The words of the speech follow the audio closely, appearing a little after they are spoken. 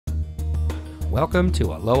Welcome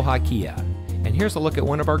to Aloha Kia, and here's a look at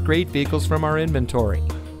one of our great vehicles from our inventory,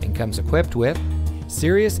 and comes equipped with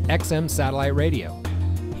Sirius XM satellite radio,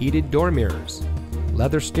 heated door mirrors,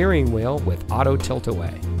 leather steering wheel with auto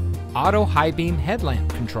tilt-away, auto high beam headlamp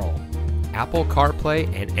control, Apple CarPlay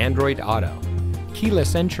and Android Auto,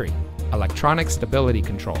 keyless entry, electronic stability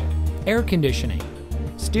control, air conditioning,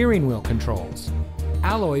 steering wheel controls,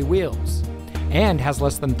 alloy wheels, and has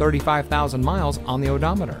less than 35,000 miles on the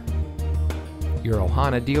odometer. Your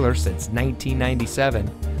Ohana dealer since 1997,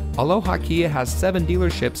 Aloha Kia has 7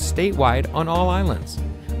 dealerships statewide on all islands.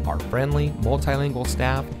 Our friendly, multilingual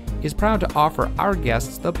staff is proud to offer our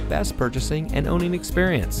guests the best purchasing and owning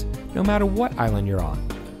experience, no matter what island you're on.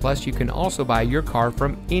 Plus, you can also buy your car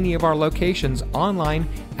from any of our locations online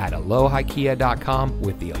at alohakia.com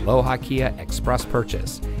with the Aloha Kia Express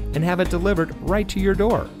Purchase and have it delivered right to your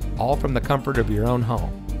door, all from the comfort of your own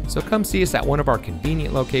home. So come see us at one of our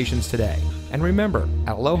convenient locations today. And remember,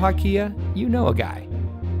 at Aloha Kia, you know a guy.